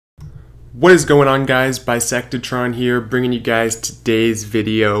What is going on, guys? Bisectatron here, bringing you guys today's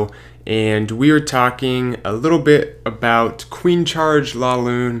video, and we are talking a little bit about Queen Charge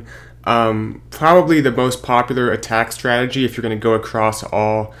Laloon, probably the most popular attack strategy if you're going to go across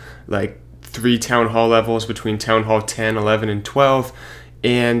all like 3 Town Hall levels between Town Hall 10, 11, and 12.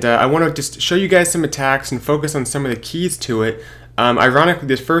 And I want to just show you guys some attacks and focus on some of the keys to it. Ironically,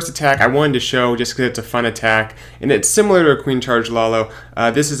 this first attack I wanted to show just because it's a fun attack, and it's similar to a Queen Charge Lalo.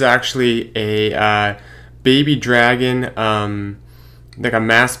 This is actually a baby dragon, like a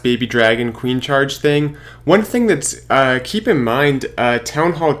mass baby dragon Queen Charge thing. One thing that's, keep in mind,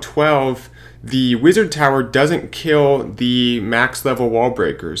 Town Hall 12, the Wizard Tower doesn't kill the max level wall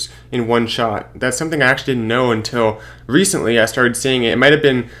breakers in one shot. That's something I actually didn't know until recently. I started seeing it. It might have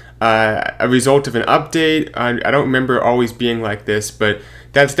been a result of an update. I don't remember always being like this, but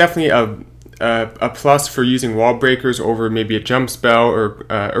that's definitely a plus for using wall breakers over maybe a jump spell or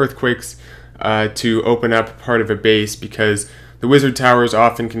earthquakes to open up part of a base, because the Wizard Towers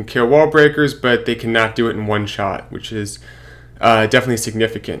often can kill wall breakers, but they cannot do it in one shot, which is definitely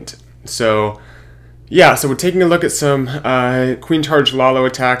significant. So yeah, so we're taking a look at some Queen Charge Lalo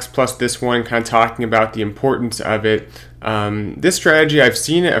attacks, plus this one, kind of talking about the importance of it. This strategy, I've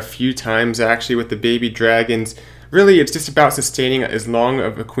seen it a few times actually with the baby dragons. Really, it's just about sustaining as long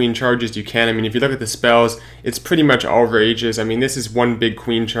of a Queen Charge as you can. I mean, if you look at the spells, it's pretty much all rages. I mean, this is one big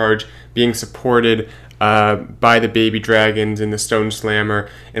Queen Charge being supported by the baby dragons and the Stone Slammer.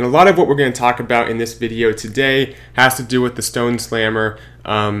 And a lot of what we're going to talk about in this video today has to do with the Stone Slammer,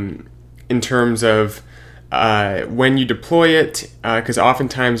 in terms of when you deploy it, because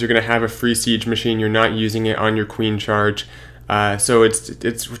oftentimes you're going to have a free siege machine, you're not using it on your Queen Charge. So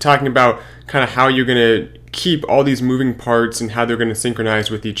we're talking about kind of how you're going to keep all these moving parts and how they're going to synchronize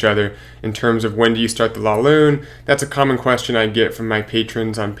with each other in terms of when do you start the Laloon. That's a common question I get from my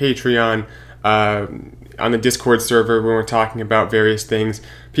patrons on Patreon, on the Discord server when we're talking about various things.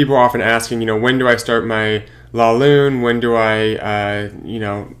 People are often asking, when do I start my Laloon? When do I,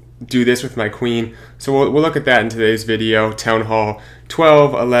 do this with my queen? So we'll look at that in today's video, Town Hall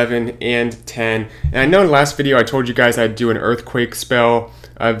 12, 11, and 10. And I know in the last video I told you guys I'd do an earthquake spell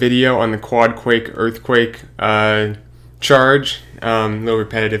video on the quad quake earthquake charge. A little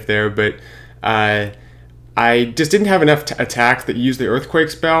repetitive there, but I just didn't have enough attacks that use the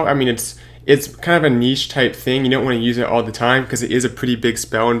earthquake spell. I mean, it's kind of a niche type thing. You don't want to use it all the time because it is a pretty big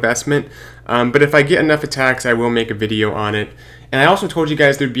spell investment. But if I get enough attacks, I will make a video on it. And I also told you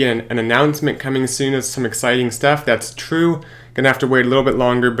guys there'd be an announcement coming soon of some exciting stuff. That's true. Gonna have to wait a little bit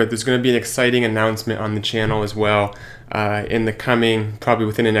longer, but there's gonna be an exciting announcement on the channel as well in the coming, probably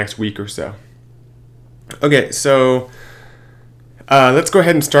within the next week or so. Okay, so let's go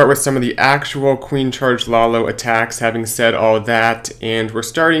ahead and start with some of the actual Queen Charge Lalo attacks, having said all that. And we're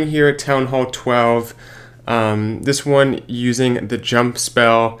starting here at Town Hall 12. This one using the jump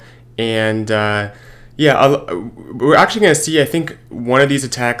spell, and yeah, we're actually going to see, I think one of these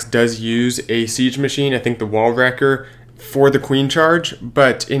attacks does use a siege machine, I think the Wall Wrecker, for the Queen Charge,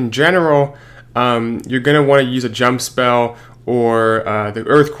 but in general, you're going to want to use a jump spell or the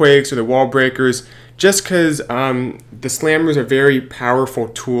earthquakes or the wall breakers, just because the slammers are a very powerful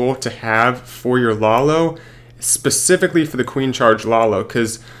tool to have for your Lalo, specifically for the Queen Charge Lalo,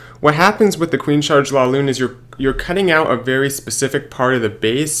 because what happens with the Queen Charge Laloon is you're cutting out a very specific part of the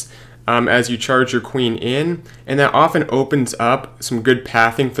base as you charge your queen in, and that often opens up some good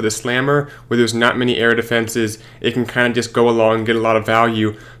pathing for the slammer where there's not many air defenses. It can kind of just go along and get a lot of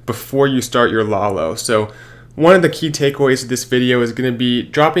value before you start your Lalo. So one of the key takeaways of this video is going to be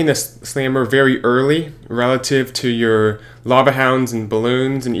dropping the slammer very early relative to your lava hounds and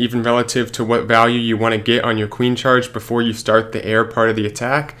balloons, and even relative to what value you want to get on your Queen Charge before you start the air part of the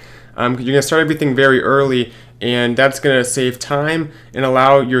attack. You're going to start everything very early, and that's going to save time and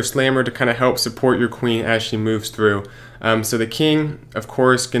allow your slammer to kind of help support your queen as she moves through. So the king, of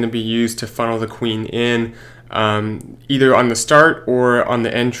course, going to be used to funnel the queen in, either on the start or on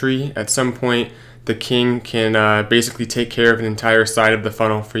the entry. At some point, the king can basically take care of an entire side of the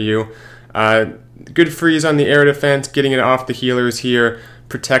funnel for you. Good freeze on the air defense, getting it off the healers here,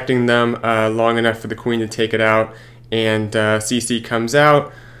 protecting them long enough for the queen to take it out, and CC comes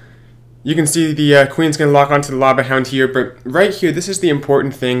out. You can see the queen's going to lock onto the lava hound here, but right here, this is the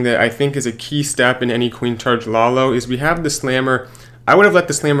important thing that I think is a key step in any Queen Charge Lalo, is we have the slammer. I would have let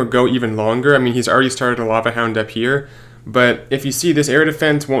the slammer go even longer. I mean, he's already started a lava hound up here, but if you see, this air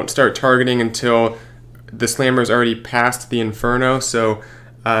defense won't start targeting until the slammer's already past the inferno. So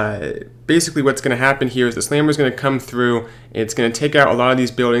basically what's going to happen here is the slammer is going to come through, and it's going to take out a lot of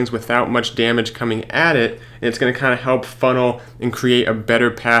these buildings without much damage coming at it, and it's going to kind of help funnel and create a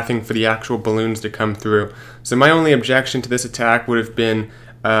better pathing for the actual balloons to come through. So my only objection to this attack would have been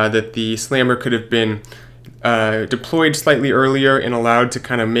that the slammer could have been deployed slightly earlier and allowed to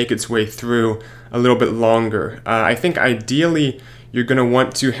kind of make its way through a little bit longer. I think ideally you're going to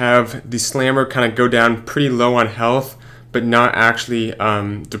want to have the slammer kind of go down pretty low on health, but not actually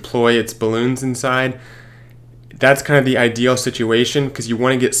deploy its balloons inside. That's kind of the ideal situation because you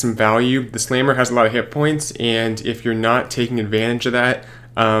want to get some value. The slammer has a lot of hit points, and if you're not taking advantage of that,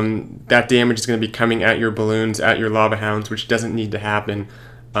 that damage is going to be coming at your balloons, at your lava hounds, which doesn't need to happen.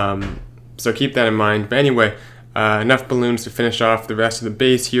 So keep that in mind. But anyway, enough balloons to finish off the rest of the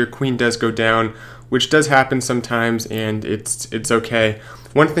base here. Queen does go down, which does happen sometimes, and it's okay.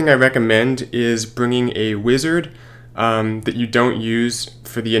 One thing I recommend is bringing a wizard that you don't use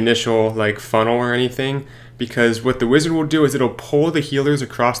for the initial like funnel or anything, because what the wizard will do is it'll pull the healers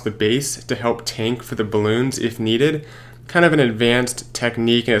across the base to help tank for the balloons if needed. Kind of an advanced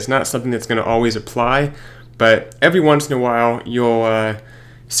technique, and it's not something that's going to always apply, but every once in a while you'll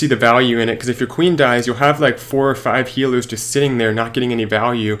see the value in it, because if your queen dies, you'll have like 4 or 5 healers just sitting there not getting any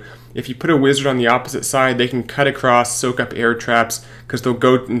value. If you put a wizard on the opposite side, they can cut across, soak up air traps, because they'll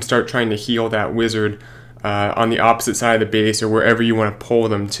go and start trying to heal that wizard on the opposite side of the base or wherever you want to pull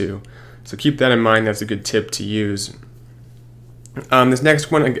them to. So keep that in mind. That's a good tip to use. This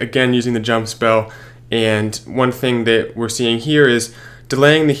next one, again, using the jump spell, and one thing that we're seeing here is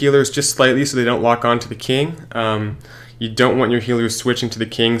delaying the healers just slightly so they don't lock onto the king. You don't want your healers switching to the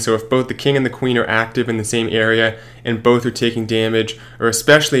king, so if both the king and the queen are active in the same area and both are taking damage, or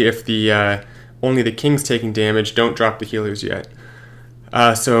especially if the only the king's taking damage, don't drop the healers yet.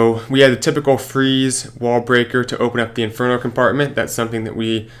 So we had the typical freeze wall breaker to open up the inferno compartment. That's something that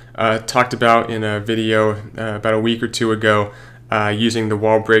we talked about in a video about a week or two ago, using the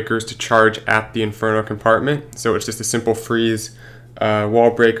wall breakers to charge at the inferno compartment. So it's just a simple freeze wall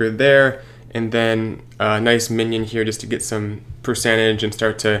breaker there, and then a nice minion here just to get some percentage and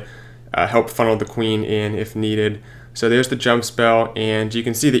start to help funnel the queen in if needed. So there's the jump spell, and you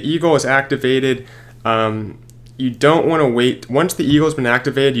can see the eagle is activated. You don't want to wait. Once the eagle's been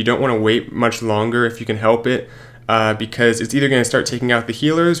activated, you don't want to wait much longer if you can help it, because it's either going to start taking out the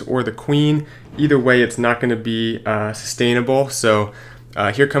healers or the queen. Either way, it's not going to be sustainable. So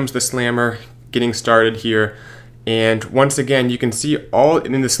here comes the slammer getting started here. And once again, you can see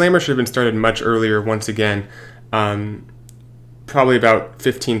and the slammer should have been started much earlier once again, probably about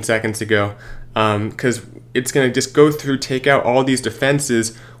 15 seconds ago, because it's going to just go through, take out all these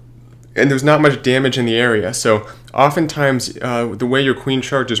defenses, and there's not much damage in the area. So oftentimes, the way your queen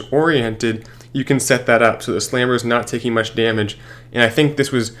charge is oriented, you can set that up so the slammer is not taking much damage. And I think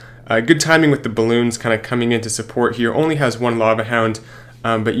this was good timing with the balloons kind of coming in to support here. Only has 1 lava hound,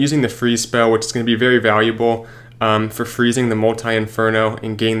 but using the freeze spell, which is going to be very valuable for freezing the multi-inferno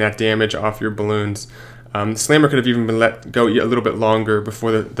and getting that damage off your balloons. The slammer could have even been let go a little bit longer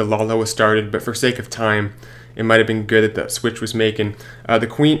before the Lalo was started, but for sake of time, it might have been good that that switch was making. The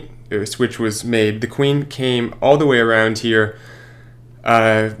queen switch was made. The queen came all the way around here,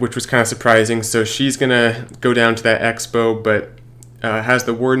 which was kind of surprising. So she's gonna go down to that expo, but has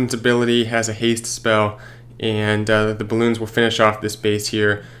the warden's ability, has a haste spell, and the balloons will finish off this base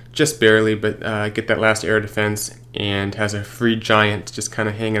here just barely, but get that last air defense, and has a free giant just kind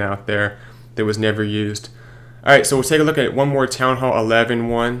of hanging out there that was never used. Alright, so we'll take a look at one more Town Hall 11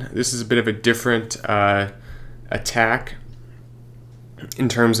 one. This is a bit of a different attack in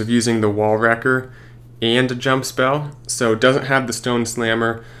terms of using the wall wrecker and a jump spell. So it doesn't have the stone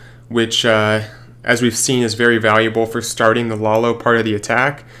slammer, which as we've seen is very valuable for starting the Lalo part of the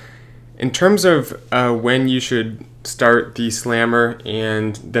attack. In terms of when you should start the slammer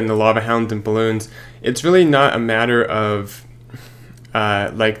and then the lava hounds and balloons, it's really not a matter of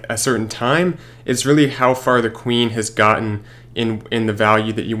like a certain time. It's really how far the queen has gotten in the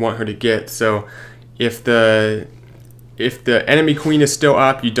value that you want her to get. So if the enemy queen is still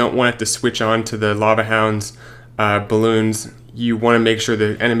up, you don't want it to switch on to the lava hounds, balloons. You want to make sure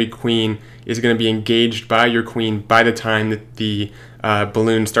the enemy queen is going to be engaged by your queen by the time that the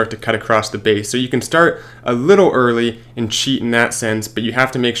balloons start to cut across the base. So you can start a little early and cheat in that sense, but you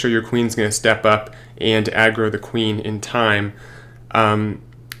have to make sure your queen's going to step up and aggro the queen in time. And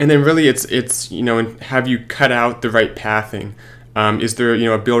then really it's you know, have you cut out the right pathing? Is there, you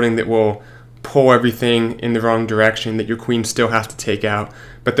know, a building that will pull everything in the wrong direction that your queen still has to take out?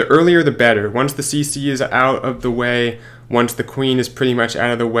 But the earlier the better. Once the CC is out of the way, once the queen is pretty much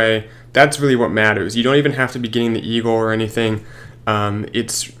out of the way, that's really what matters. You don't even have to be getting the eagle or anything.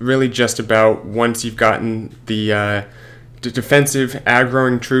 It's really just about once you've gotten the defensive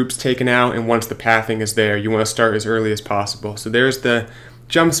aggroing troops taken out, and once the pathing is there, you want to start as early as possible. So there's the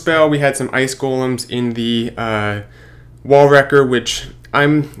jump spell. We had some ice golems in the wall wrecker, which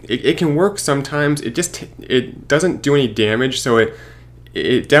it can work sometimes. It doesn't do any damage, so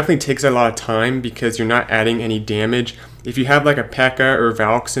it definitely takes a lot of time because you're not adding any damage. If you have like a P.E.K.K.A. or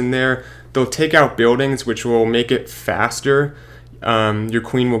Valks in there, they'll take out buildings, which will make it faster. Your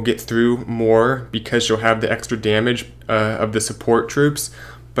queen will get through more because she'll have the extra damage of the support troops.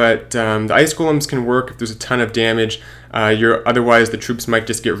 But the ice golems can work if there's a ton of damage. Otherwise, the troops might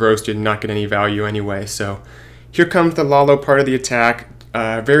just get roasted and not get any value anyway. So here comes the Lalo part of the attack.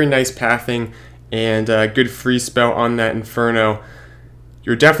 Very nice pathing and good freeze spell on that Inferno.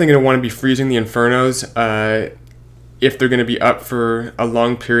 You're definitely going to want to be freezing the Infernos if they're going to be up for a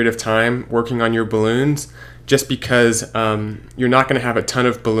long period of time working on your balloons, just because you're not going to have a ton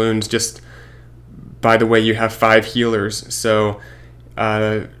of balloons just by the way you have 5 healers. So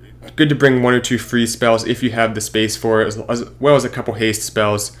good to bring 1 or 2 freeze spells if you have the space for it, as well as a couple haste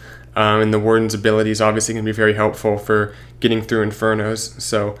spells. And the Warden's ability is obviously going to be very helpful for getting through Infernos.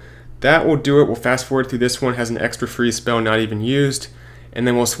 So that will do it. We'll fast forward through this one. Has an extra freeze spell not even used. And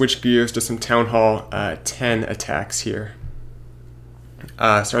then we'll switch gears to some Town Hall 10 attacks here.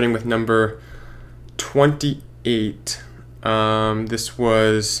 Starting with number 28. This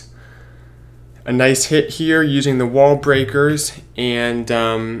was a nice hit here using the wall breakers. And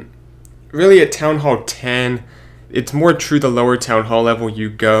really at Town Hall 10, it's more true the lower Town Hall level you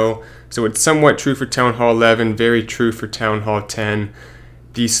go. So it's somewhat true for Town Hall 11, very true for Town Hall 10.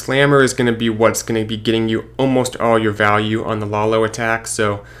 The Slammer is going to be what's going to be getting you almost all your value on the Lalo attack.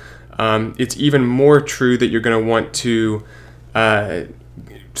 So it's even more true that you're going to want to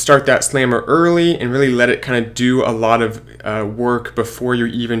start that Slammer early and really let it kind of do a lot of work before you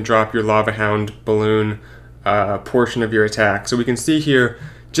even drop your Lava Hound balloon portion of your attack. So we can see here,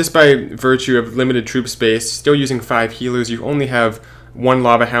 just by virtue of limited troop space, still using 5 healers, you only have 1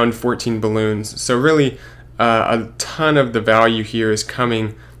 Lava Hound, 14 balloons. So really, a ton of the value here is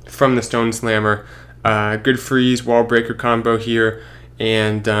coming from the Stone Slammer. Good freeze, wall breaker combo here,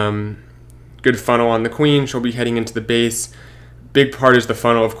 and good funnel on the queen. She'll be heading into the base. Big part is the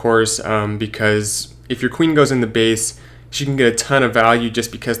funnel, of course, because if your queen goes in the base, she can get a ton of value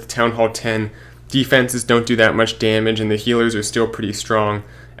just because the Town Hall 10 defenses don't do that much damage, and the healers are still pretty strong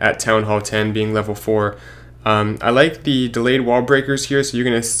at Town Hall 10 being level 4. I like the delayed wall breakers here, so you're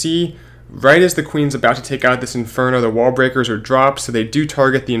going to see right as the queen's about to take out this Inferno, the wall breakers are dropped, so they do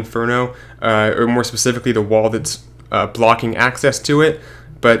target the Inferno, or more specifically the wall that's blocking access to it,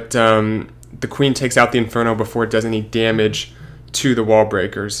 but the queen takes out the Inferno before it does any damage to the wall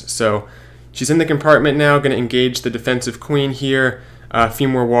breakers. So she's in the compartment now, going to engage the defensive queen here. A few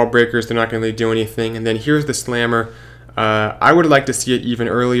more wall breakers, they're not going to really do anything. And then here's the Slammer. I would like to see it even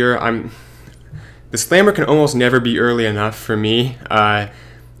earlier. The Slammer can almost never be early enough for me.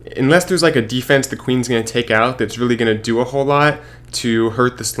 Unless there's like a defense the queen's going to take out that's really going to do a whole lot to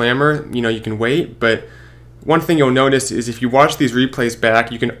hurt the Slammer, you can wait. But one thing you'll notice is if you watch these replays back,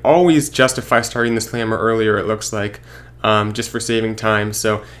 you can always justify starting the Slammer earlier, it looks like, just for saving time.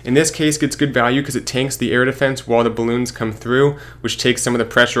 So in this case, gets good value because it tanks the air defense while the balloons come through, which takes some of the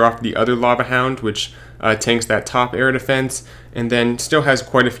pressure off the other Lava Hound, which tanks that top air defense, and then still has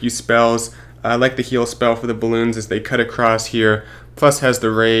quite a few spells, like the heal spell for the balloons as they cut across here, plus has the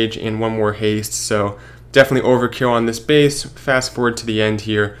rage and 1 more haste. So definitely overkill on this base. Fast forward to the end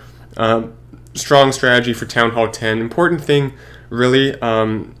here. Strong strategy for Town Hall 10. Important thing really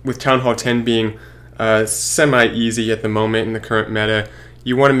with Town Hall 10 being semi-easy at the moment in the current meta,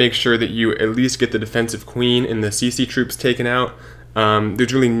 you want to make sure that you at least get the defensive queen and the CC troops taken out.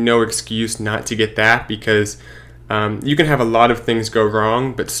 There's really no excuse not to get that because you can have a lot of things go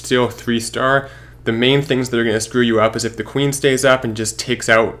wrong, but still 3-star. The main things that are going to screw you up is if the queen stays up and just takes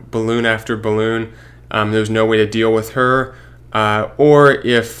out balloon after balloon, there's no way to deal with her, or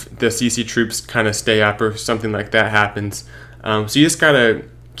if the CC troops kind of stay up or something like that happens. So you just got to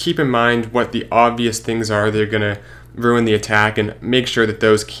keep in mind what the obvious things are that are going to ruin the attack and make sure that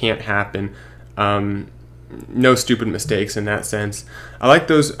those can't happen. No stupid mistakes in that sense. I like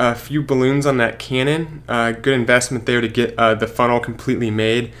those few balloons on that cannon. Good investment there to get the funnel completely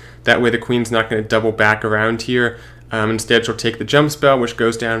made. That way the queen's not going to double back around here. Instead she'll take the jump spell, which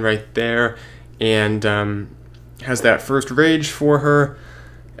goes down right there, and has that first rage for her.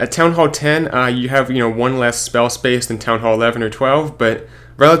 At Town Hall 10, you have 1 less spell space than Town Hall 11 or 12, but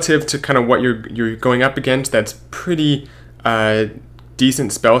relative to kind of what you're going up against, that's pretty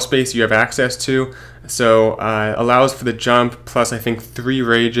decent spell space you have access to. So allows for the jump, plus I think 3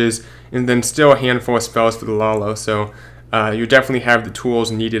 rages, and then still a handful of spells for the Lalo. So you definitely have the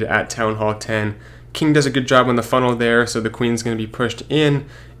tools needed at Town Hall 10. King does a good job on the funnel there, so the queen's going to be pushed in,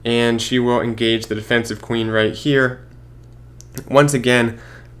 and she will engage the defensive queen right here. Once again,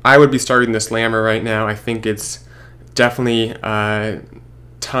 I would be starting the slammer right now. I think it's definitely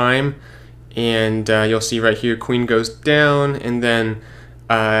time, and you'll see right here, queen goes down, and then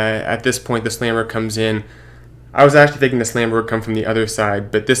at this point the slammer comes in. I was actually thinking the slammer would come from the other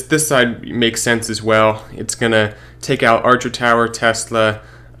side, but this side makes sense as well. It's gonna take out Archer Tower, Tesla.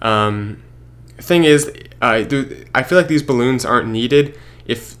 Thing is, I feel like these balloons aren't needed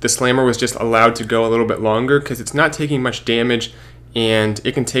if the slammer was just allowed to go a little bit longer, because it's not taking much damage and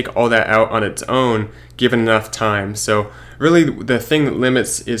it can take all that out on its own given enough time. So really the thing that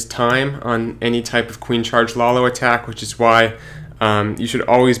limits is time on any type of queen charge Lalo attack, which is why you should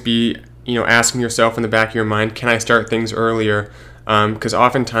always be asking yourself in the back of your mind, can I start things earlier? Because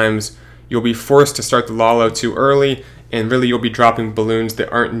oftentimes you'll be forced to start the Lalo too early, and really you'll be dropping balloons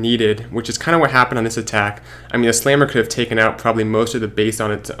that aren't needed, which is kind of what happened on this attack. I mean, the slammer could have taken out probably most of the base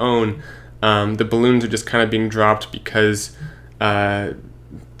on its own. The balloons are just kind of being dropped because the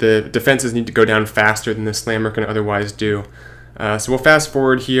defenses need to go down faster than the slammer can otherwise do. So we'll fast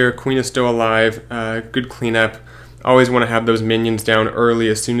forward here. Queen is still alive. Good cleanup. Always want to have those minions down early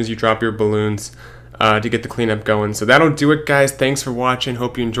as soon as you drop your balloons to get the cleanup going. So that'll do it, guys. Thanks for watching.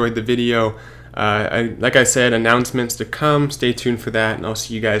 Hope you enjoyed the video. Like I said, announcements to come. Stay tuned for that, and I'll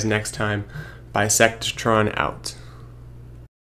see you guys next time. Bisectatron out.